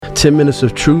10 Minutes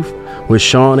of Truth with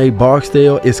Sean A.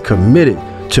 Barksdale is committed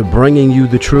to bringing you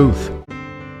the truth.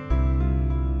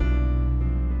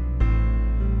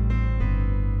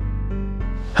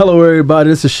 Hello, everybody.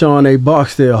 This is Sean A.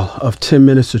 Barksdale of 10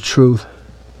 Minutes of Truth.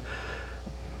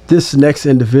 This next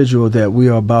individual that we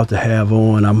are about to have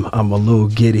on, I'm a little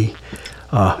giddy.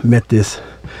 Met this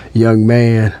young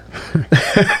man.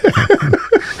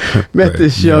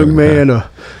 A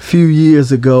few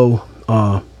years ago,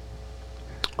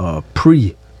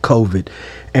 pre-COVID,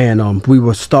 and we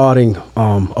were starting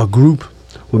a group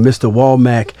with Mr.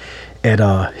 Walmack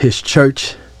at his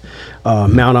church,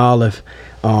 Mount Olive.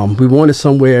 We wanted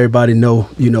somewhere everybody know,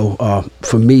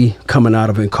 for me coming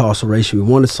out of incarceration, we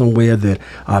wanted somewhere that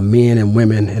our men and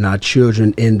women and our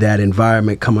children in that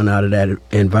environment, coming out of that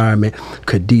environment,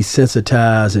 could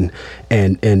desensitize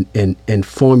and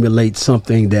formulate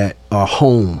something that a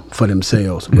home for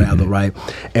themselves, rather, right?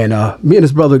 And me and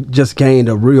his brother just gained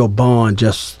a real bond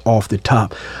just off the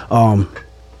top.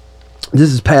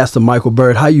 This is Pastor Michael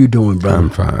Bird. How you doing, brother?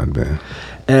 I'm fine, man.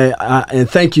 And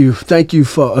thank you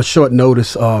for a short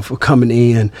notice for coming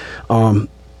in. And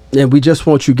we just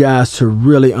want you guys to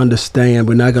really understand,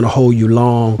 we're not going to hold you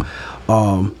long,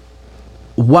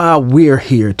 why we're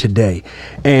here today.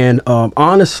 And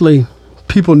honestly,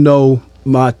 people know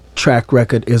my track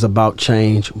record is about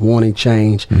change, wanting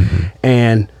change.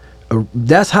 And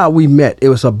that's how we met. It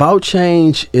was about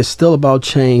change. It's still about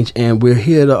change. And we're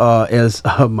here to, as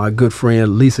my good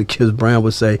friend Lisa Kiss Brown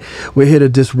would say, we're here to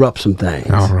disrupt some things.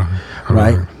 All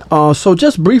right. So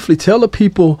just briefly tell the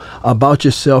people about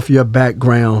yourself, your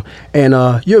background, and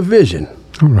your vision.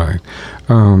 All right.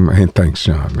 And thanks,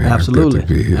 Sean, man. Absolutely. Good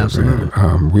to be here, Absolutely.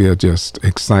 Man. We are just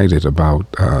excited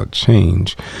about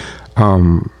change.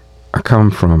 I'm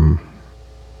going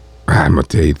to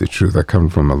tell you the truth. I come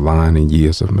from a line and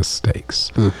years of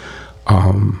mistakes,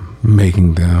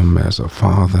 making them as a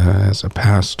father, as a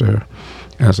pastor,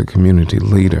 as a community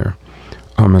leader,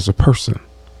 as a person.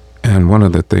 And one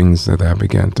of the things that I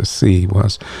began to see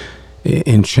was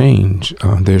in change,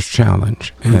 there's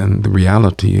challenge. And the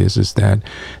reality is that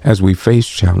as we face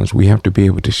challenge, we have to be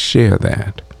able to share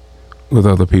that with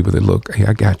other people that look, hey,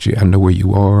 I got you. I know where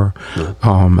you are.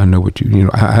 I know what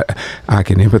I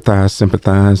can empathize,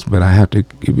 sympathize, but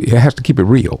it has to keep it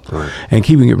real. Right. And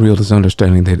keeping it real is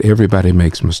understanding that everybody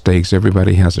makes mistakes.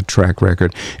 Everybody has a track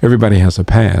record. Everybody has a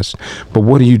past. But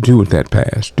what do you do with that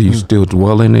past? Do you still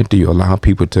dwell in it? Do you allow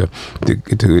people to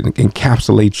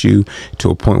encapsulate you to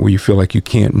a point where you feel like you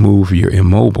can't move, you're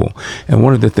immobile? And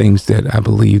one of the things that I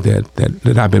believe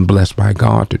that I've been blessed by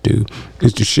God to do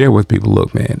is to share with people,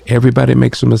 look, man, everybody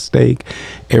makes a mistake.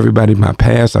 Everybody in my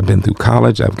past, I've been through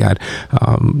college. I've got,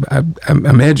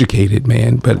 I'm educated,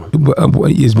 man. But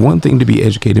it's one thing to be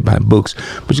educated by books,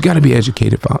 but you got to be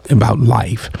educated about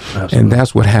life. Absolutely. And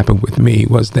that's what happened with me,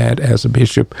 was that as a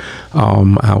bishop,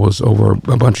 I was over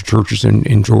a bunch of churches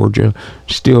in Georgia,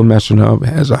 still messing up.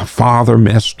 As a father,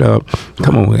 messed up.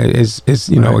 Come on,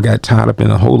 I got tied up in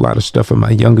a whole lot of stuff in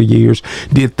my younger years.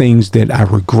 Did things that I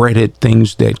regretted,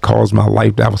 things that caused my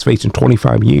life. I was facing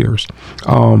 25 years.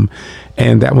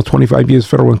 And that was 25 years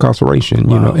federal incarceration,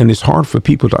 Wow. And it's hard for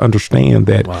people to understand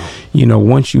that, Wow.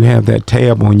 Once you have that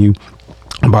tab on you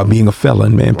about being a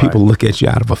felon, man, Right. people look at you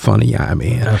out of a funny eye,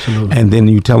 man. Absolutely. And then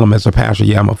you tell them as a pastor,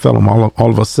 yeah, I'm a felon. All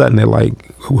of a sudden they're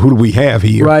like, who do we have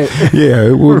here? Right. Yeah.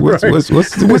 What's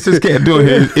this cat doing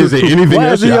here? Is there anything Why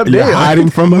else is he up you're there? hiding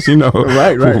from us?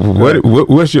 Right.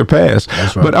 What's your past?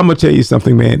 That's right. But I'm going to tell you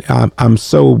something, man. I'm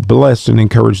so blessed and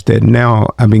encouraged that now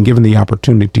I've been given the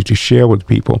opportunity to share with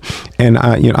people. And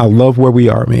I love where we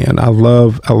are, man. I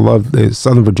love the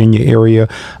Southern Virginia area.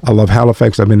 I love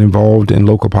Halifax. I've been involved in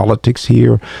local politics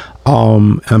here.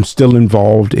 I'm still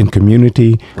involved in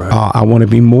community. Right. I want to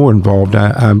be more involved.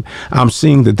 I'm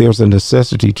seeing that there's a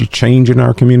necessity to change in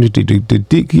our community, to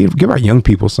give our young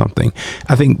people something.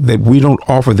 I think that we don't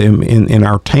offer them in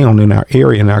our town, in our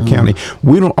area, in our county.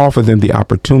 We don't offer them the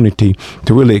opportunity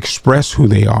to really express who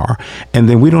they are. And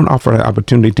then we don't offer an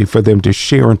opportunity for them to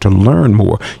share and to learn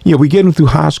more. We get them through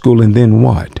high school, and then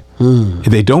what? If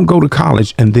they don't go to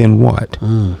college, and then what?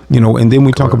 And then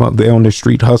we talk about they're on the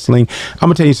street hustling. I'm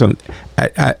going to tell you something.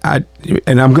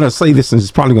 And I'm going to say this, and it's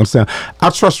probably going to sound,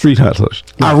 I trust street hustlers.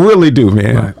 Right. I really do,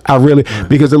 man. Right. I really,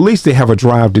 because at least they have a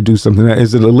drive to do something.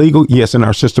 Is it illegal? Yes, in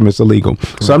our system it's illegal.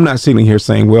 Right. So I'm not sitting here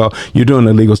saying, well, you're doing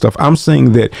illegal stuff. I'm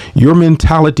saying that your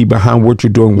mentality behind what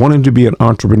you're doing, wanting to be an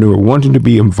entrepreneur, wanting to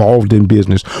be involved in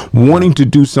business, wanting to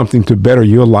do something to better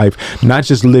your life, not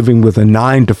just living with a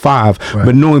 9 to 5,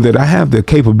 but knowing that I have the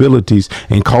capabilities,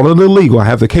 and call it illegal, I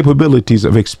have the capabilities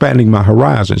of expanding my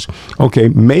horizons. Okay,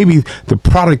 maybe the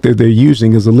product that they're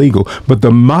using is illegal. But the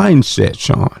mindset,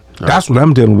 Sean, that's what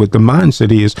I'm dealing with. The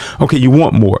mindset is, okay, you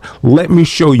want more. Let me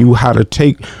show you how to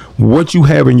take what you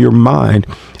have in your mind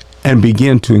and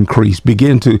begin to increase,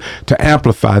 begin to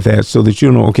amplify that so that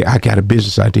you know, okay, I got a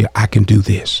business idea. I can do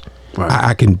this. Right.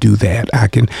 I can do that. I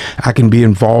can be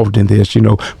involved in this, you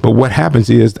know. But what happens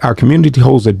is our community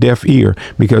holds a deaf ear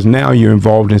because now you're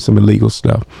involved in some illegal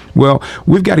stuff. Well,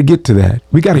 we've got to get to that.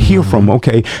 We got to hear from them.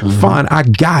 Okay, fine, I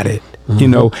got it. You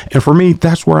know, and for me,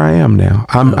 that's where I am now.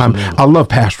 I love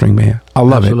pastoring, man. I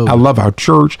love it. I love our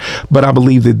church, but I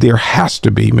believe that there has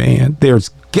to be, man. There's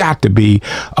got to be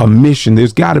a mission.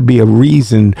 There's got to be a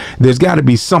reason. There's got to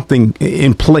be something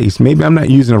in place. Maybe I'm not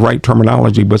using the right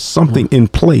terminology, but something in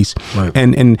place. Right.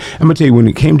 And I'm gonna tell you, when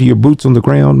it came to your boots on the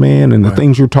ground, man, and the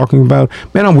things you're talking about,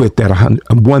 man, I'm with that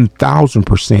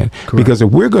 1,000%. Because if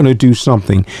we're gonna do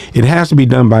something, it has to be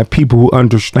done by people who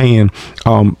understand.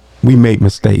 We make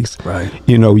mistakes, right?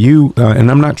 You know, and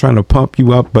I'm not trying to pump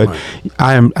you up, but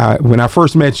when I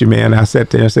first met you, man, I sat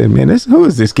there and said, man, who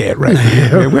is this cat right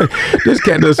here? Man? This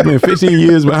cat does spend 15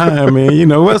 years behind, man. You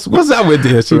know, what's up with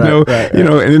this? You know,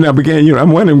 and then I began, you know, I'm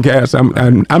one of them cats.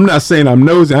 I'm not saying I'm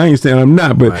nosy. I ain't saying I'm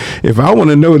not, but if I want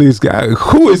to know this guy,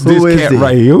 who is this cat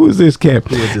right here? Who is this cat?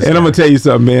 And I'm gonna tell you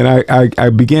something, man.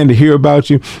 I began to hear about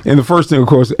you, and the first thing, of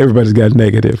course, everybody's got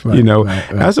negative. You know,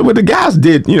 I said, well, the guys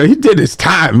did. You know, he did his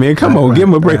time, man. Come on, give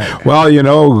him a break. Well, you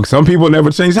know, some people never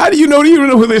change. How do you know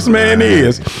who this man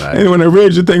is? And when I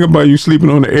read your thing about you sleeping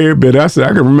on the airbed, I said, I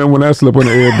can remember when I slept on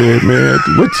the airbed, man.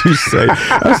 What you say?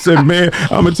 I said, man,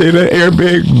 I'm gonna tell you that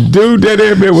airbed, dude, that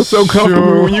airbed was so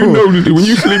comfortable. When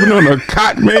you sleeping on a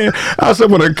cot, man. I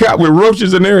slept on a cot with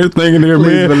roaches and everything in there,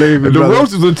 man. Believe it, the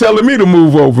roaches were telling me to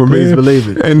move over, man. Believe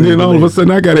it. And then all of a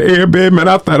sudden I got an airbed, man.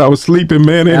 I thought I was sleeping,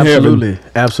 man, in heaven.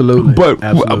 Absolutely. But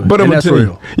I'm gonna tell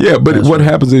you, but what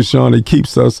happens is, Sean, it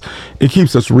keeps us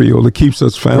real. It keeps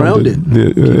us founded.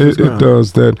 It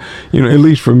does that. You know, at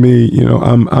least for me, you know,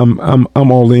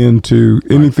 I'm all into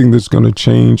anything that's going to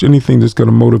change, anything that's going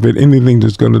to motivate, anything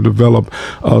that's going to develop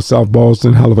South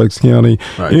Boston, Halifax County,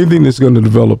 anything that's going to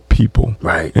develop people.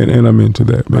 Right. And I'm into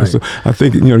that, man. So I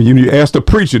think, you know, you asked a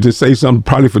preacher to say something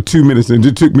probably for 2 minutes, and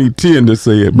it took me 10 to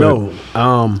say it. But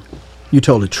you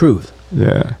told the truth.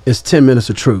 Yeah. It's 10 minutes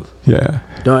of truth. Yeah.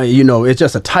 You know, it's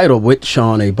just a title with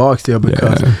Sean A. Barksdale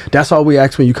because that's all we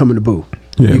ask when you come in the booth.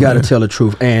 Yeah, you got to tell the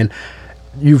truth. And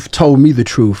you've told me the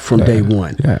truth from day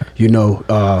one. Yeah. You know,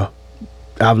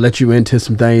 I've let you into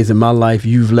some things in my life.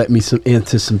 You've let me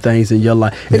into some things in your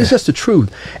life. It's just the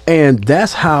truth. And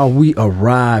that's how we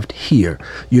arrived here.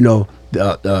 You know,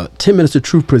 10 minutes of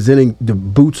truth presenting the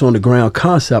boots on the ground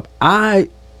concept. I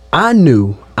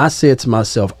said to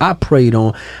myself, I prayed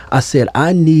on, I said,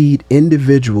 I need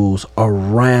individuals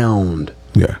around.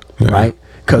 Right?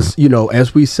 Because, you know,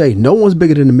 as we say, no one's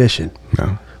bigger than the mission.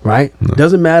 No. Right? No.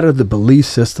 Doesn't matter the belief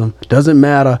system. Doesn't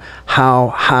matter how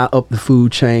high up the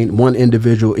food chain one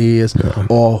individual is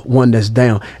or one that's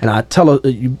down. And I tell her,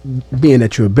 being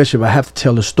that you're a bishop, I have to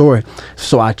tell the story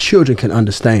so our children can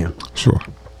understand. Sure.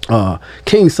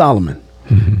 King Solomon,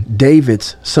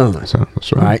 David's son.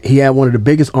 That's right. He had one of the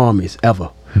biggest armies ever.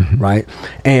 Right.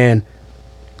 And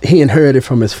he inherited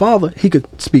from his father. He could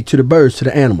speak to the birds, to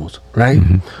the animals. Right.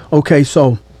 Okay.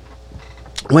 So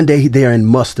one day they're in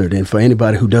mustard. And for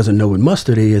anybody who doesn't know what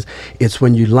mustard is, it's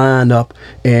when you line up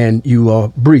and you are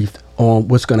briefed on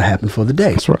what's going to happen for the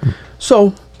day. That's right.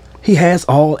 So he has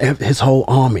his whole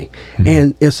army.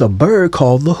 And it's a bird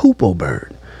called the hoopoe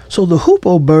bird. So the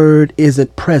hoopoe bird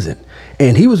isn't present.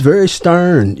 And he was very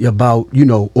stern about, you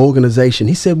know, organization.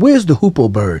 He said, where's the hoopoe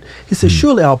bird? He said,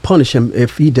 surely I'll punish him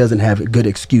if he doesn't have a good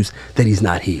excuse that he's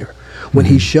not here. When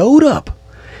he showed up,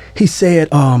 he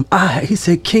said,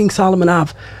 King Solomon,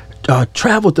 I've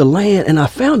traveled the land and I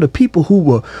found the people who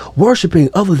were worshiping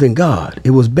other than God.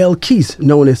 It was Belkis,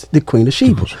 known as the Queen of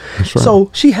Sheba. Right.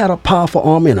 So she had a powerful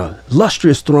army and a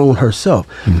lustrous throne herself.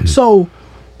 So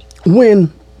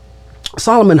when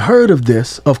Solomon heard of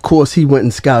this, of course, he went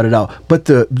and scouted out. But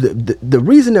the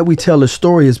reason that we tell the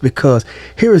story is because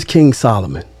here is King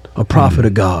Solomon, a prophet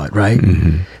of God, right?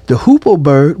 The hoopoe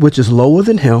bird, which is lower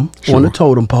than him on the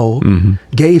totem pole,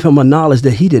 gave him a knowledge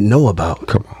that he didn't know about.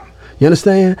 Come on. You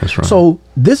understand? That's right. So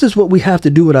this is what we have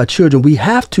to do with our children. We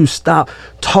have to stop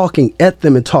talking at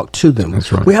them and talk to them.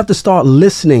 That's right. We have to start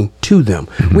listening to them.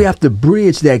 We have to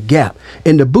bridge that gap.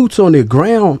 And the boots on the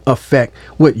ground effect,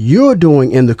 what you're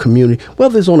doing in the community,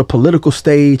 whether it's on a political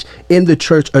stage, in the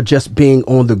church, or just being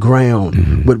on the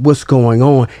ground with what's going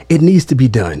on, it needs to be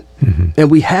done. And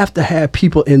we have to have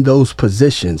people in those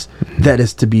positions that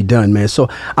is to be done, man. So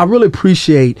I really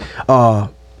appreciate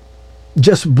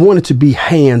just wanted to be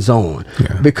hands-on,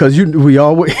 because we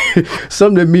always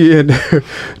something that me and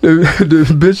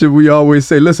the bishop, we always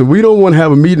say, listen, we don't want to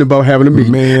have a meeting about having a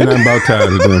meeting. Man, I'm about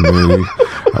tired of them, man.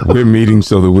 We're meeting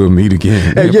so that we'll meet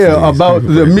again. And about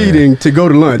the meeting to go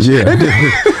to lunch. Yeah.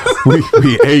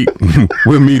 we ate.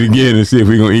 We'll meet again and see if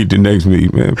we're gonna eat the next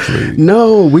meet, man. Please.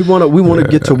 No, we want to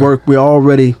get to work. We're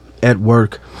already at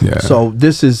work. Yeah. So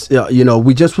this is,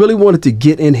 we just really wanted to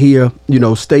get in here,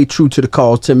 stay true to the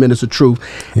cause, 10 minutes of truth,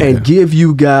 and give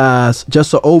you guys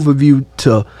just an overview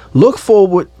to look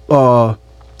forward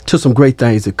to some great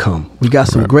things to come. We got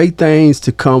some great things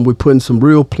to come. We're putting some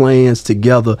real plans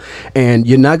together, and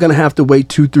you're not going to have to wait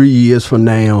 2-3 years from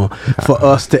now for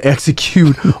us to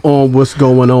execute on what's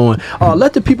going on.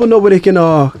 Let the people know where they can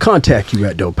contact you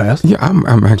at, though, Pastor. Yeah,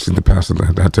 I'm actually the pastor.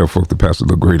 I tell folk the pastor of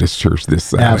the greatest church this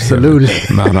side. Absolutely.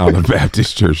 Mount Olive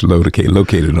Baptist Church,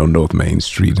 located on North Main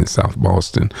Street in South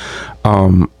Boston.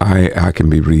 I can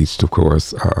be reached, of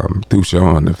course, through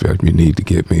Sean if you need to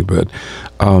get me. But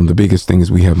the biggest thing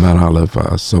is we have Mount Olive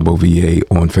Sobo VA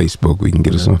on Facebook. We can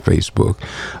get us on Facebook.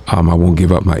 I won't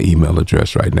give up my email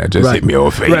address right now. Just hit me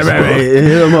on Facebook. Right.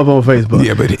 Hit them up on Facebook.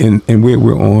 Yeah, but and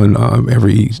we're on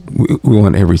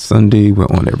every Sunday. We're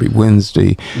on every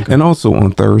Wednesday, and also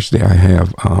on Thursday I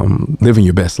have Living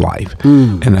Your Best Life,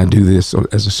 and I do this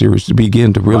as a series to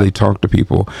begin to really talk to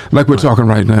people like we're talking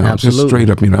right now. Absolutely. Just straight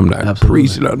up. I'm not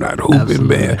preaching. I'm not hooping,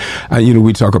 man.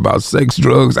 We talk about sex,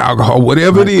 drugs, alcohol,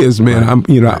 whatever it is, man.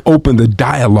 I open the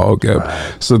dialogue up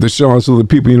so the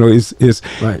people,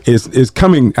 it's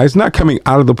coming. It's not coming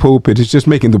out of the pulpit. It's just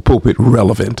making the pulpit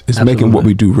relevant. It's making what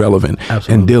we do relevant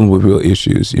and dealing with real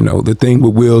issues. The thing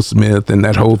with Will Smith and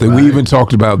that whole thing. We even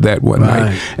talked about that one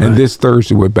night. And this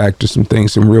Thursday we're back to some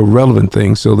real relevant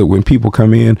things, so that when people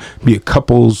come in, be it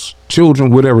couples,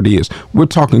 children, whatever it is, we're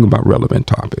talking about relevant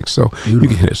topics. So you can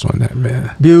hit us on that,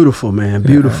 man. Beautiful, man.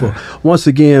 Beautiful. Yeah. Once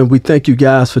again, we thank you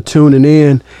guys for tuning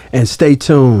in, and stay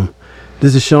tuned.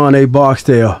 This is Sean A.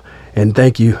 Barksdale, and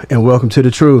thank you, and welcome to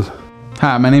The Truth.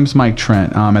 Hi, my name is Mike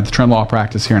Trent. I'm at the Trent Law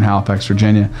Practice here in Halifax,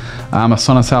 Virginia. I'm a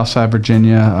son of Southside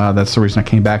Virginia. That's the reason I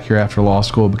came back here after law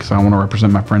school, because I want to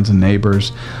represent my friends and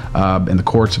neighbors in the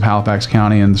courts of Halifax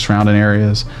County and the surrounding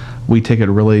areas. We take it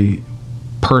really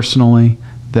personally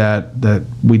that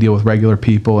we deal with regular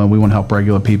people, and we want to help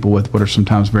regular people with what are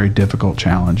sometimes very difficult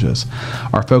challenges.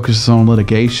 Our focus is on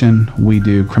litigation. We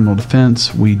do criminal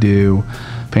defense. We do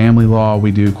family law.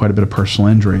 We do quite a bit of personal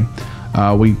injury.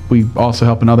 We also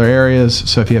help in other areas,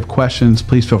 so if you have questions,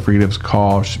 please feel free to give us a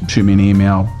call, shoot me an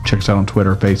email, check us out on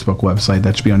Twitter, Facebook, website.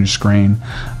 That should be on your screen.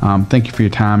 Thank you for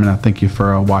your time, and I thank you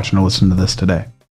for watching or listening to this today.